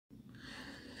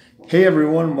Hey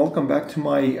everyone, welcome back to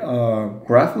my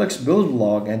Graflex build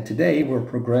vlog, and today we're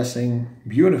progressing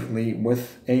beautifully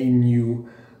with a new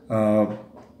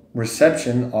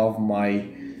reception of my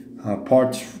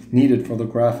parts needed for the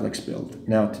Graflex build.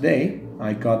 Now today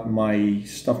I got my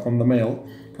stuff from the mail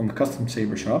from the Custom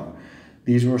Saber Shop.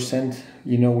 These were sent,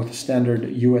 with a standard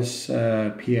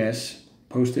USPS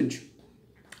postage.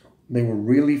 They were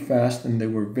really fast and they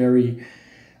were very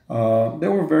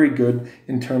good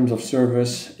in terms of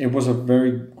service. It was a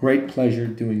very great pleasure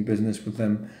doing business with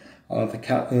them.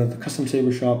 The Custom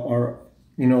Saber Shop are,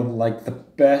 like the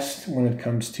best when it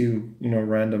comes to,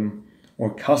 random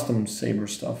or custom saber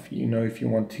stuff. If you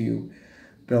want to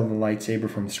build a lightsaber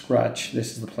from scratch,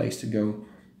 this is the place to go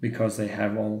because they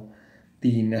have all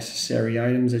the necessary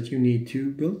items that you need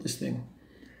to build this thing.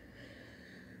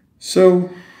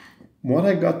 So what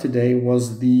I got today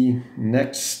was the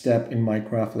next step in my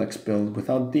Graflex build.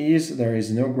 Without these, there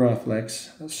is no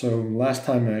Graflex. So last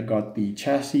time I got the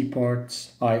chassis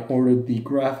parts, I ordered the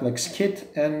Graflex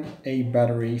kit and a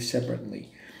battery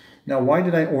separately. Now, why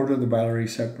did I order the battery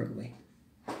separately?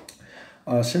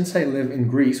 Since I live in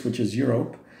Greece, which is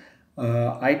Europe,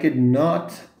 I could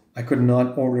not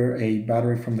order a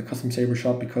battery from the Custom Saber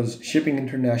Shop because shipping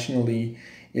internationally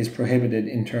is prohibited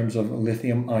in terms of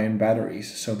lithium-ion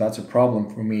batteries. So that's a problem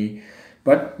for me.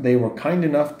 But they were kind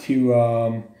enough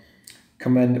to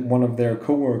commend one of their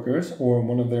co-workers, or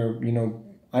one of their,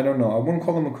 I don't know, I wouldn't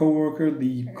call them a co-worker.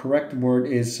 The correct word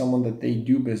is someone that they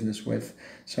do business with,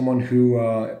 someone who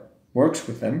works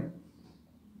with them.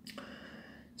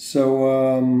 So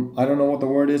I don't know what the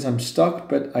word is, I'm stuck,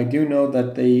 but I do know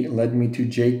that they led me to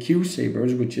JQ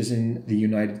Sabers, which is in the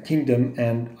United Kingdom,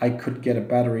 and I could get a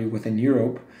battery within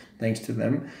Europe, thanks to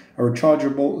them, a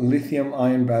rechargeable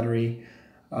lithium-ion battery.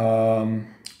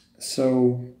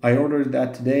 So I ordered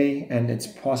that today, and it's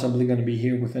possibly going to be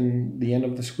here within the end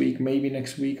of this week, maybe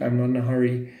next week. I'm not in a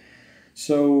hurry.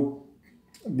 So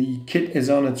the kit is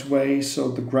on its way, so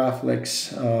the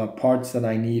Graflex parts that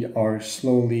I need are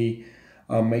slowly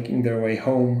making their way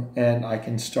home, and I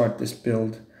can start this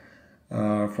build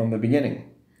from the beginning.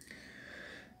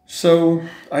 So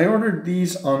I ordered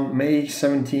these on May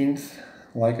 17th.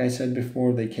 Like I said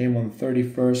before, they came on the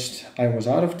 31st. I was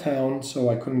out of town, so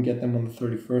I couldn't get them on the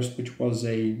 31st, which was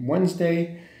a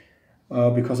Wednesday.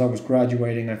 Because I was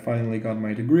graduating, I finally got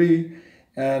my degree,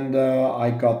 and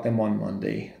I got them on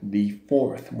Monday, the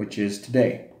 4th, which is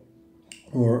today,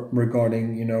 or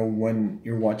regarding, when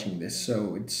you're watching this.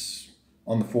 So it's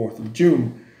on the 4th of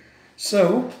June.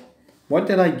 So what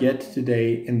did I get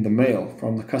today in the mail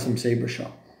from the Custom Saber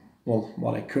Shop? Well,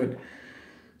 what I could.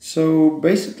 So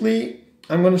basically,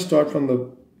 I'm going to start from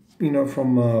the,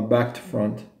 from back to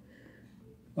front.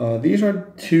 These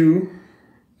are two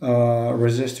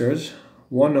resistors,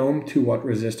 1 ohm 2 watt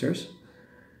resistors.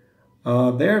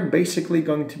 They're basically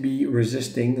going to be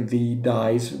resisting the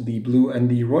dyes, the blue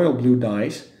and the royal blue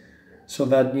dyes, so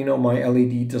that, my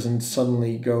LED doesn't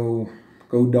suddenly go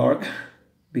dark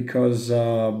because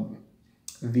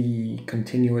the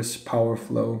continuous power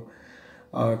flow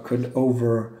could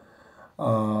overheat.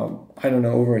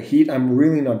 I'm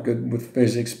really not good with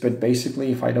physics, but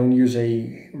basically if I don't use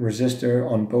a resistor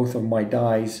on both of my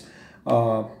dyes,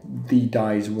 the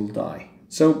dyes will die.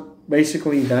 So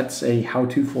basically that's a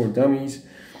how-to for dummies.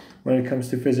 When it comes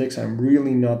to physics, I'm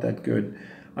really not that good.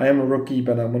 I am a rookie,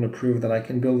 but I'm going to prove that I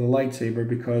can build a lightsaber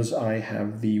because I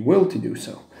have the will to do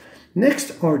so.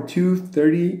 Next are two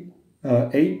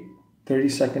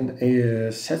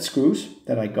 30-second set screws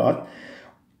that I got.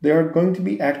 They are going to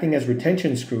be acting as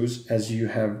retention screws, as you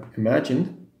have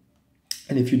imagined.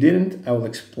 And if you didn't, I will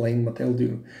explain what they'll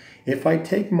do. If I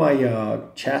take my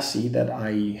chassis that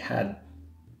I had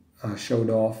showed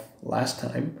off last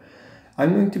time,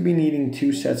 I'm going to be needing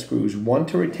two set screws. One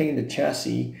to retain the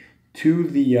chassis to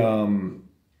the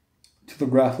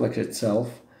Graflex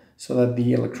itself, so that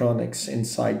the electronics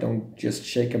inside don't just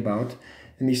shake about.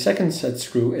 And the second set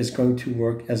screw is going to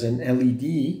work as an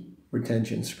LED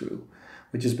retention screw,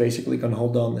 which is basically going to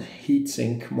hold on the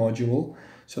Heatsink Module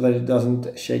so that it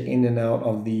doesn't shake in and out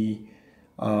of the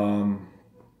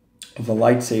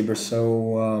lightsaber,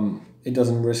 so it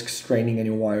doesn't risk straining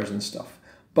any wires and stuff.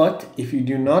 But if you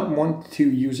do not want to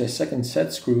use a second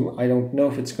set screw, I don't know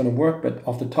if it's going to work, but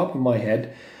off the top of my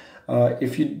head,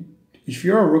 if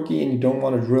you're a rookie and you don't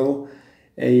want to drill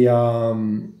a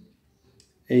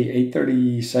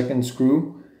 30-second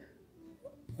screw,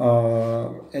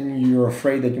 and you're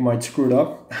afraid that you might screw it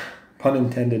up, pun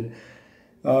intended,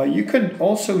 you could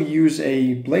also use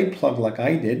a blade plug like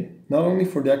I did, not only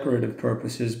for decorative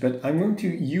purposes, but I'm going to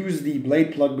use the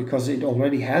blade plug because it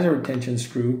already has a retention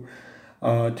screw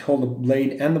to hold the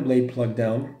blade and the blade plug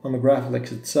down on the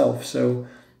Graflex itself. So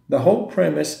the whole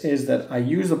premise is that I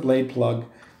use the blade plug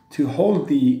to hold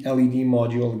the LED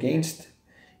module against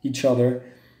each other,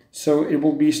 so it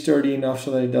will be sturdy enough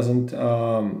so that it doesn't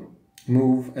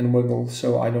move and wiggle,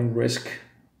 so I don't risk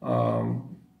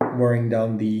wearing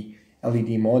down the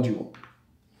LED module.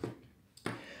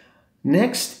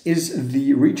 Next is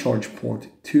the recharge port,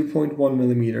 2.1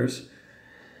 millimeters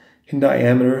in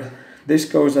diameter. This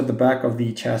goes at the back of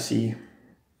the chassis,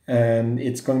 and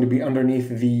it's going to be underneath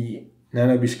the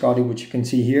Nano Biscotti, which you can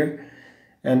see here.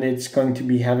 And it's going to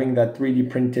be having that 3D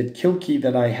printed kill key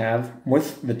that I have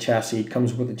with the chassis. It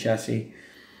comes with the chassis.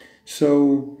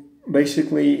 So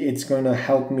basically it's going to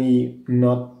help me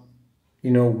not,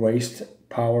 waste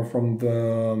power from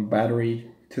the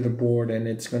battery to the board, and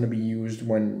it's going to be used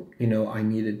when, I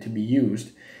need it to be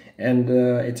used. And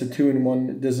it's a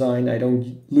 2-in-1 design. I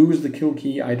don't lose the kill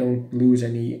key. I don't lose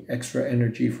any extra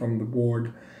energy from the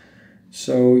board.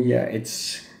 So yeah,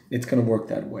 it's going to work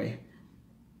that way.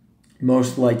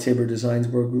 Most lightsaber designs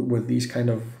work with these kind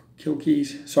of kill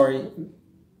keys,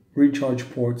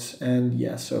 recharge ports, and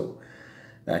yeah, so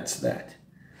that's that.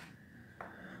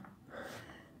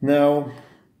 Now,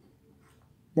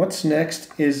 what's next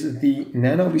is the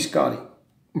Nano Biscotti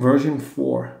version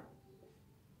 4.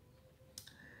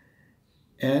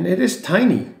 And it is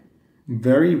tiny,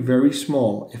 very, very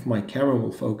small. If my camera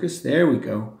will focus, there we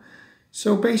go.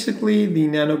 So basically the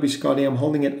Nano Biscotti, I'm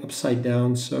holding it upside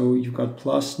down, so you've got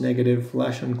plus, negative,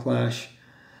 flash and clash,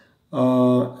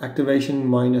 activation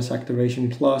minus, activation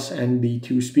plus, and the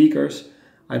 2 speakers.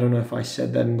 I don't know if I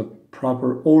said that in the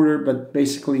proper order, but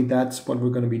basically that's what we're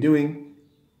going to be doing.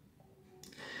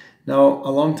 Now,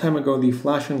 a long time ago, the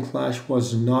flash and clash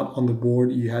was not on the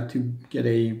board. You had to get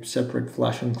a separate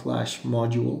flash and clash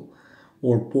module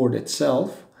or board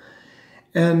itself.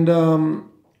 And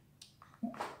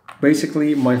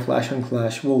basically, my flash and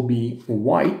clash will be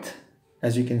white,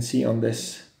 as you can see on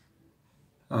this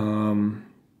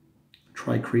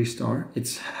tri-crease star.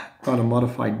 It's got a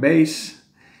modified base.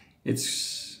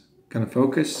 It's gonna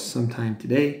focus sometime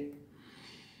today.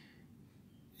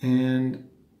 And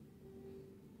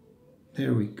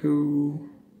there we go.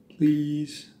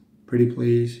 Please, pretty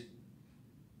please.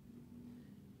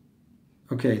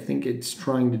 Okay, I think it's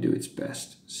trying to do its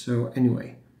best. So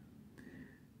anyway.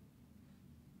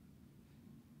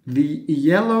 The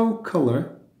yellow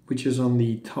color, which is on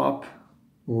the top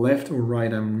left or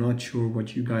right, I'm not sure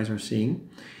what you guys are seeing,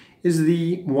 is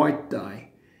the white dye.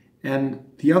 And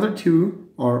the other 2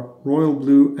 are royal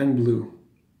blue and blue.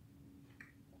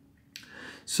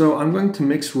 So I'm going to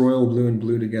mix royal blue and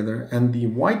blue together, and the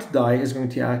white dye is going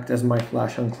to act as my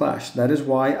flash and clash. That is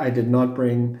why I did not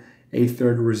bring a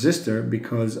 3rd resistor,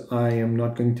 because I am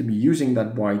not going to be using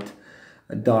that white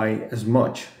dye as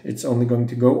much. It's only going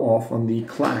to go off on the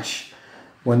clash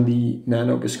when the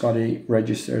Nano Biscotti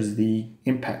registers the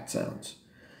impact sounds.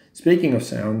 Speaking of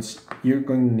sounds, you're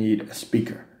going to need a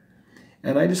speaker.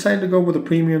 And I decided to go with a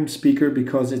premium speaker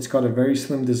because it's got a very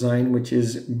slim design, which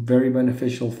is very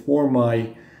beneficial for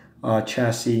my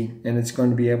chassis, and it's going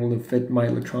to be able to fit my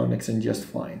electronics in just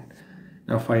fine.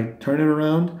 Now if I turn it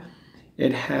around,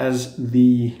 it has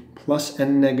the plus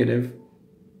and negative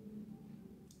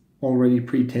already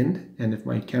pre-tinned, and if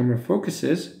my camera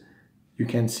focuses, you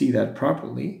can see that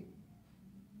properly.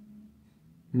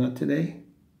 Not today.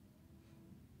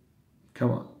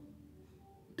 Come on,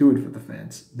 do it for the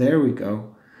fans. There we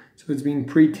go. So it's been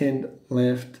pre-tinned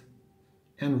left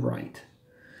and right.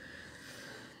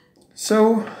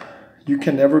 So you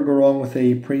can never go wrong with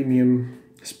a premium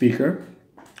speaker,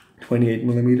 28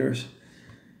 millimeters.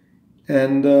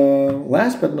 And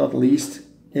last but not least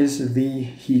is the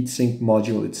heatsink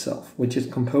module itself, which is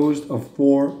composed of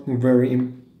 4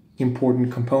 very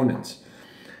important components.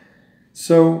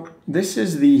 So this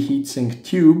is the heatsink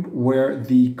tube where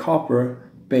the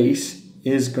copper base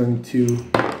is going to,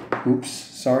 oops,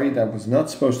 sorry, that was not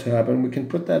supposed to happen. We can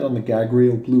put that on the gag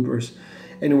reel bloopers.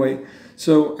 Anyway,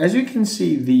 so as you can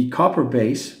see, the copper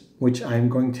base, which I'm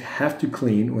going to have to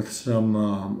clean with some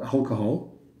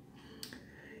alcohol,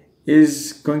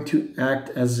 is going to act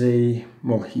as a,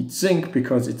 well, heat sink,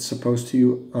 because it's supposed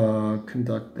to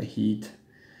conduct the heat.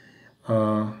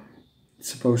 It's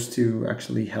supposed to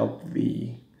actually help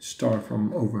the star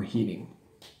from overheating.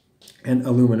 And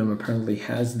aluminum apparently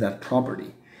has that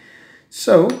property.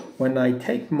 So when I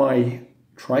take my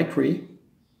tricree,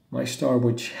 my star,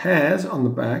 which has on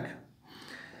the back,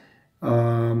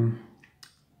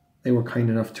 they were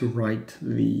kind enough to write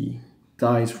the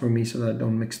dyes for me so that I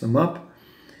don't mix them up.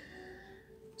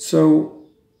 So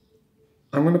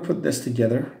I'm going to put this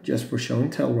together just for show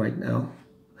and tell right now.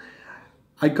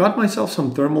 I got myself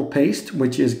some thermal paste,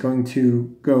 which is going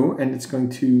to go, and it's going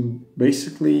to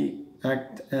basically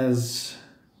act as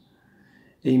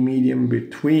a medium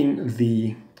between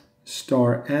the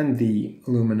star and the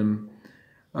aluminum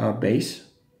base.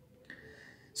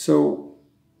 So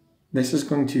this is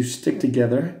going to stick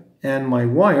together, and my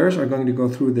wires are going to go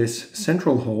through this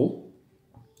central hole.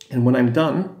 And when I'm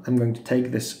done, I'm going to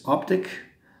take this optic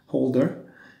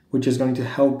holder, which is going to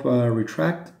help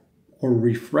retract or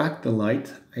refract the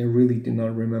light. I really do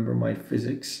not remember my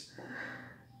physics.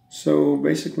 So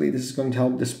basically this is going to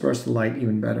help disperse the light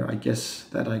even better. I guess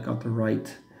that I got the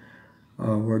right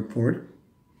word for it.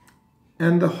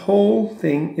 And the whole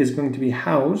thing is going to be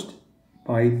housed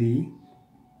by the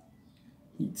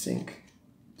heatsink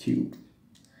tube.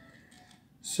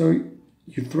 So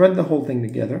you thread the whole thing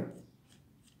together,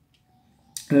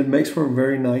 and it makes for a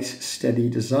very nice steady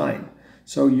design.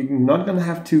 So you're not going to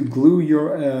have to glue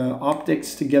your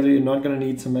optics together. You're not going to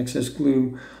need some excess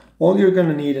glue. All you're going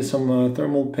to need is some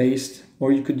thermal paste,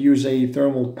 or you could use a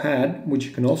thermal pad, which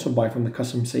you can also buy from the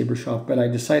Custom Saber Shop. But I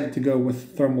decided to go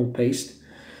with thermal paste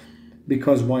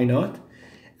because why not?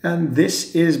 And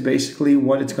this is basically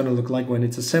what it's going to look like when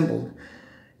it's assembled.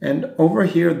 And over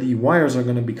here, the wires are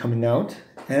going to be coming out,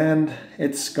 and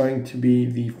it's going to be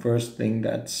the first thing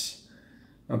that's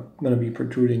going to be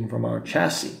protruding from our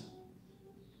chassis.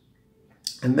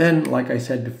 And then, like I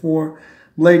said before,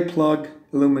 blade plug,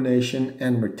 illumination,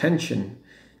 and retention,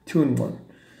 2-in-1.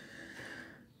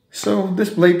 So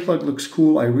this blade plug looks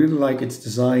cool. I really like its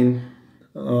design.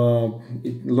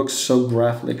 It looks so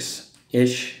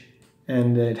Graflex-ish,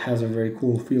 and it has a very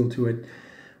cool feel to it.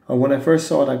 When I first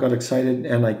saw it, I got excited,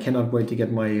 and I cannot wait to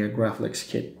get my Graflex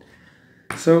kit.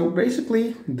 So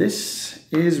basically, this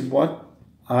is what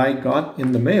I got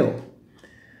in the mail.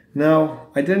 Now,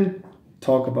 I didn't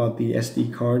talk about the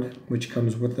SD card, which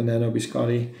comes with the Nano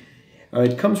Biscotti.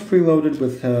 It comes preloaded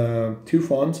with 2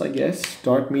 fonts, I guess,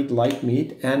 dark meat, light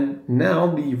meat, and now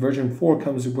the version 4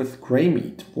 comes with gray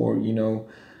meat for, you know,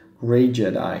 gray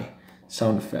Jedi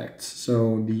sound effects.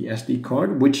 So the SD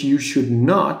card, which you should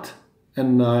not,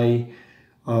 and I'm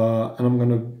going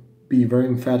to be very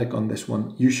emphatic on this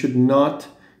one, you should not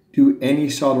do any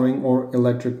soldering or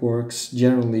electric works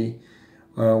generally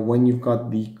when you've got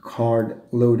the card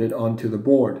loaded onto the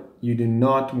board. You do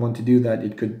not want to do that.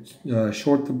 It could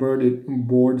short the board. It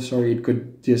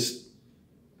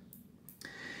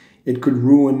could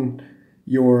ruin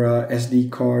your SD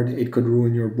card. It could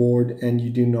ruin your board, and you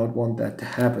do not want that to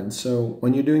happen. So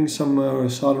when you're doing some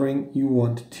soldering, you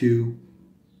want to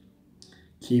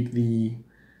keep the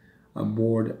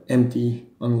board empty,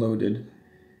 unloaded.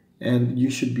 And you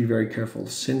should be very careful.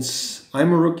 Since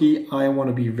I'm a rookie, I want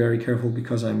to be very careful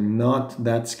because I'm not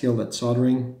that skilled at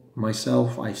soldering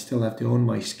myself. I still have to own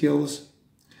my skills.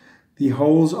 The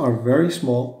holes are very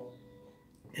small,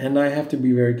 and I have to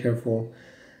be very careful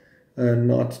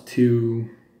not to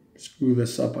screw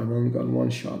this up. I've only got one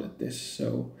shot at this,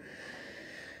 so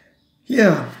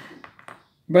yeah.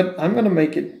 But I'm going to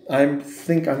make it, I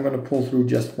think I'm going to pull through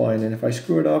just fine. And if I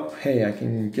screw it up, hey, I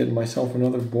can get myself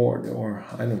another board, or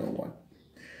I don't know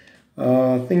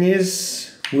what. Thing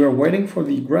is, we're waiting for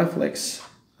the Graflex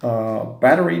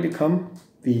battery to come,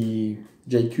 the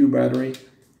JQ battery,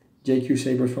 JQ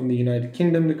Sabers from the United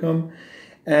Kingdom to come,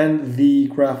 and the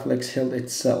Graflex hilt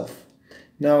itself.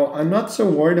 Now, I'm not so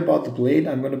worried about the blade.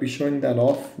 I'm going to be showing that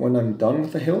off when I'm done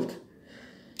with the hilt.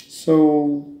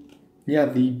 So yeah,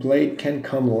 the blade can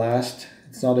come last.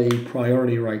 It's not a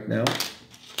priority right now.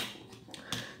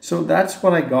 So that's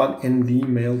what I got in the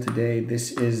mail today.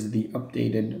 This is the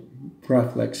updated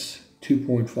Graflex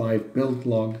 2.5 build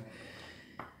log.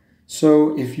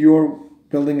 So if you're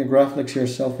building a Graflex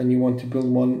yourself and you want to build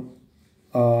one,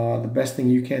 the best thing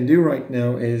you can do right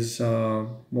now is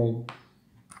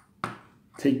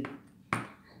take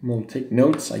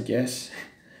notes, I guess.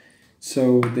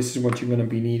 So this is what you're going to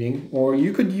be needing. Or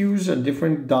you could use a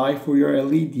different die for your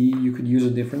LED. You could use a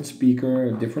different speaker,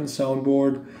 a different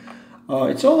soundboard.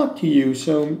 It's all up to you.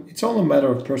 So it's all a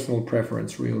matter of personal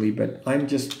preference, really. But I'm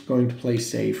just going to play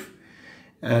safe.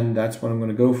 And that's what I'm going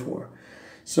to go for.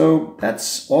 So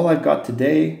that's all I've got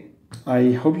today.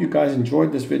 I hope you guys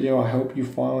enjoyed this video. I hope you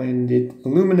find it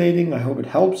illuminating. I hope it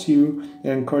helps you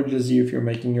and encourages you if you're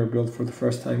making your build for the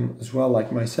first time as well,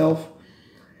 like myself.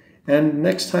 And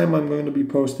next time I'm going to be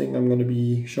posting, I'm going to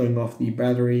be showing off the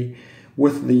battery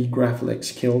with the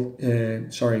Graflex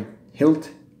hilt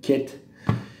kit.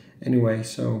 Anyway,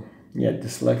 so yeah,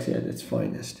 dyslexia at its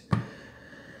finest.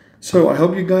 So I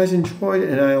hope you guys enjoyed,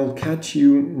 and I'll catch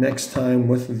you next time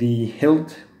with the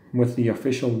hilt, with the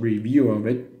official review of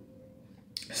it.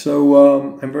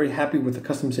 So I'm very happy with the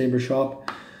Custom Saber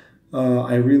Shop.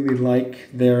 I really like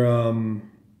their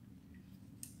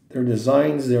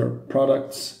designs, their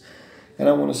products, and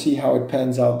I want to see how it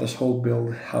pans out, this whole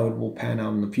build, how it will pan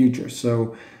out in the future.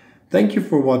 So thank you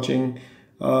for watching.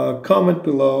 Comment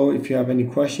below if you have any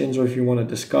questions or if you want to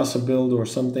discuss a build or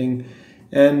something.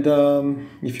 And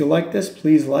if you like this,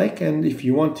 please like. And if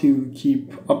you want to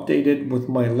keep updated with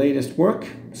my latest work,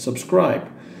 subscribe.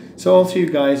 So I'll see you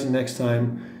guys next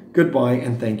time. Goodbye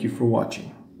and thank you for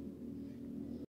watching.